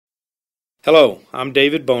Hello, I'm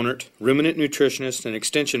David Bohnert, Ruminant Nutritionist and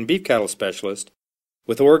Extension Beef Cattle Specialist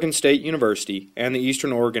with Oregon State University and the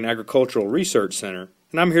Eastern Oregon Agricultural Research Center,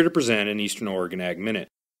 and I'm here to present an Eastern Oregon Ag Minute.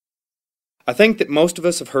 I think that most of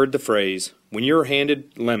us have heard the phrase, when you're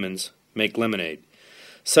handed lemons, make lemonade.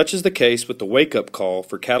 Such is the case with the wake-up call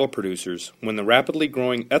for cattle producers when the rapidly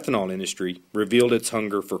growing ethanol industry revealed its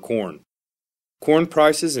hunger for corn. Corn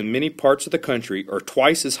prices in many parts of the country are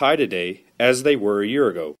twice as high today as they were a year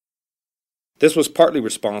ago. This was partly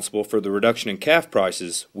responsible for the reduction in calf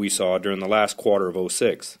prices we saw during the last quarter of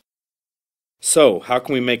 '06. So, how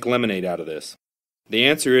can we make lemonade out of this? The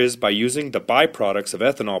answer is by using the byproducts of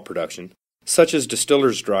ethanol production, such as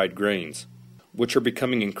distillers' dried grains, which are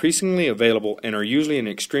becoming increasingly available and are usually an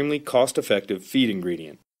extremely cost-effective feed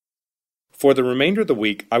ingredient. For the remainder of the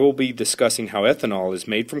week, I will be discussing how ethanol is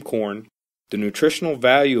made from corn, the nutritional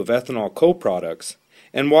value of ethanol co-products,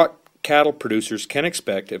 and what cattle producers can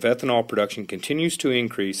expect if ethanol production continues to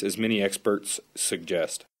increase as many experts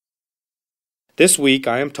suggest. This week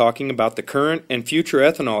I am talking about the current and future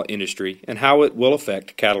ethanol industry and how it will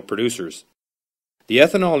affect cattle producers. The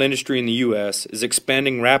ethanol industry in the U.S. is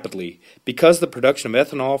expanding rapidly because the production of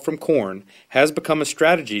ethanol from corn has become a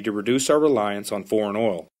strategy to reduce our reliance on foreign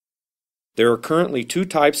oil. There are currently two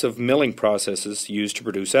types of milling processes used to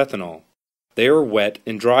produce ethanol. They are wet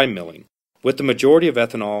and dry milling, with the majority of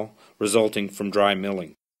ethanol resulting from dry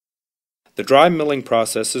milling. The dry milling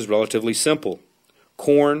process is relatively simple.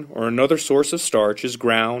 Corn or another source of starch is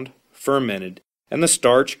ground, fermented, and the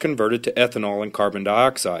starch converted to ethanol and carbon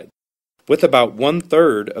dioxide, with about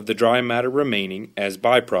 1/3 of the dry matter remaining as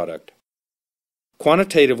byproduct.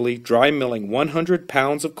 Quantitatively, dry milling 100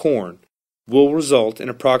 pounds of corn will result in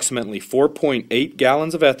approximately 4.8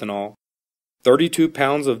 gallons of ethanol, 32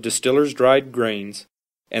 pounds of distillers' dried grains,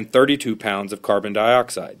 and 32 pounds of carbon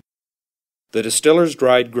dioxide. The distiller's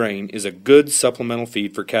dried grain is a good supplemental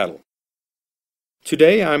feed for cattle.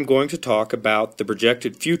 Today I am going to talk about the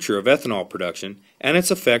projected future of ethanol production and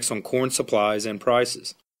its effects on corn supplies and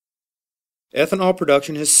prices. Ethanol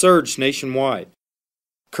production has surged nationwide.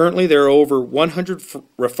 Currently there are over 100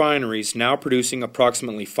 refineries now producing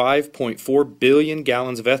approximately 5.4 billion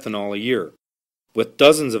gallons of ethanol a year, with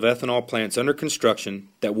dozens of ethanol plants under construction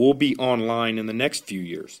that will be online in the next few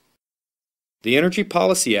years. The Energy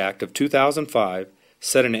Policy Act of 2005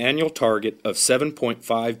 set an annual target of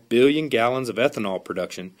 7.5 billion gallons of ethanol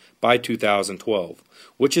production by 2012,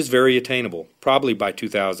 which is very attainable, probably by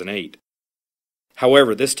 2008.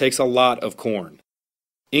 However, this takes a lot of corn.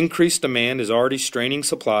 Increased demand is already straining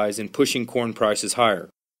supplies and pushing corn prices higher.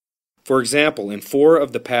 For example, in 4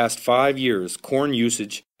 of the past 5 years, corn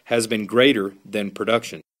usage has been greater than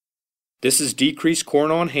production. This has decreased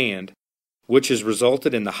corn on hand, which has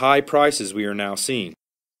resulted in the high prices we are now seeing.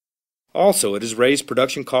 Also, it has raised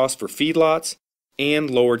production costs for feedlots and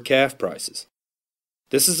lowered calf prices.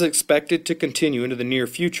 This is expected to continue into the near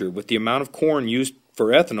future with the amount of corn used for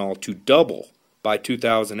ethanol to double by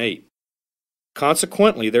 2008.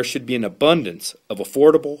 Consequently, there should be an abundance of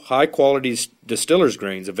affordable, high-quality distillers'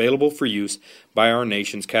 grains available for use by our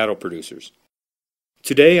nation's cattle producers.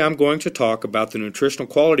 Today I'm going to talk about the nutritional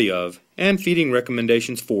quality of and feeding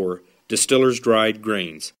recommendations for distillers' dried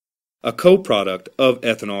grains, a co-product of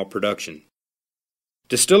ethanol production.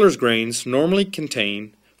 Distillers' grains normally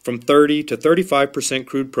contain from 30 to 35%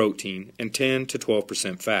 crude protein and 10 to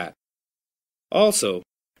 12% fat. Also,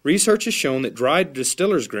 research has shown that dried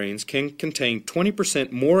distillers' grains can contain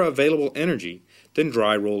 20% more available energy than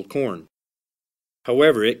dry rolled corn.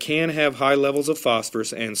 However, it can have high levels of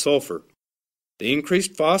phosphorus and sulfur. The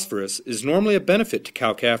increased phosphorus is normally a benefit to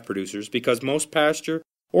cow-calf producers because most pasture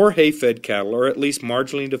or hay-fed cattle are at least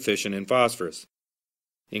marginally deficient in phosphorus.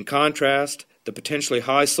 In contrast, the potentially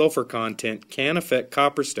high sulfur content can affect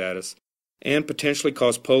copper status and potentially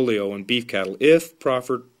cause polio in beef cattle if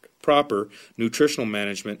proper nutritional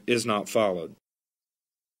management is not followed.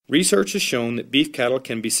 Research has shown that beef cattle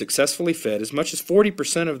can be successfully fed as much as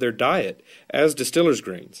 40% of their diet as distillers'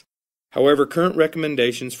 grains. However, current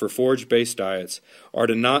recommendations for forage-based diets are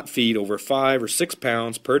to not feed over 5 or 6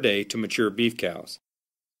 pounds per day to mature beef cows.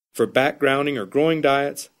 For backgrounding or growing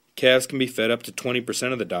diets, calves can be fed up to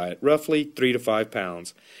 20% of the diet, roughly 3 to 5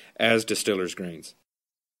 pounds, as distillers' grains.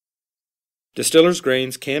 Distillers'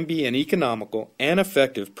 grains can be an economical and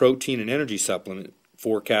effective protein and energy supplement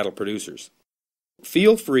for cattle producers.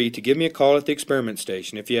 Feel free to give me a call at the experiment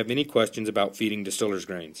station if you have any questions about feeding distillers'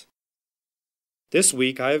 grains. This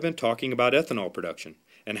week I have been talking about ethanol production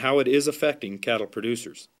and how it is affecting cattle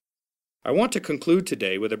producers. I want to conclude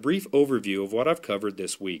today with a brief overview of what I've covered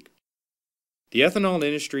this week. The ethanol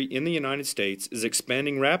industry in the United States is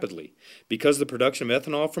expanding rapidly because the production of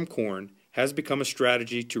ethanol from corn has become a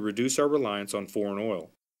strategy to reduce our reliance on foreign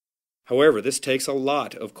oil. However, this takes a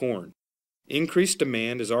lot of corn. Increased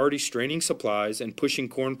demand is already straining supplies and pushing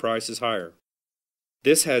corn prices higher.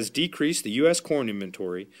 This has decreased the U.S. corn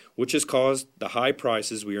inventory, which has caused the high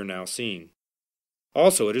prices we are now seeing.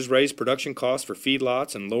 Also, it has raised production costs for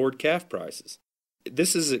feedlots and lowered calf prices.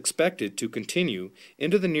 This is expected to continue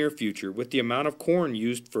into the near future with the amount of corn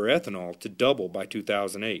used for ethanol to double by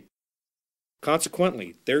 2008.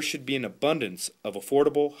 Consequently, there should be an abundance of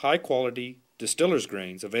affordable, high-quality distillers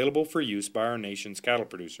grains available for use by our nation's cattle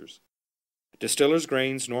producers. Distillers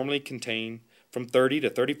grains normally contain from 30 to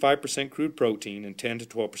 35% crude protein and 10 to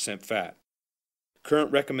 12% fat.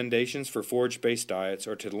 Current recommendations for forage-based diets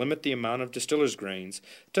are to limit the amount of distillers grains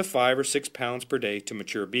to 5 or 6 pounds per day to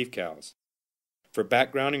mature beef cows. For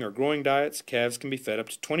backgrounding or growing diets, calves can be fed up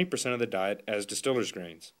to 20% of the diet as distillers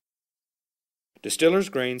grains. Distillers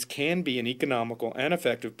grains can be an economical and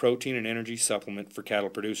effective protein and energy supplement for cattle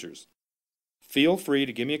producers. Feel free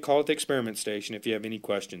to give me a call at the experiment station if you have any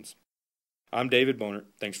questions. I'm David Bohnert.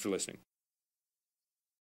 Thanks for listening.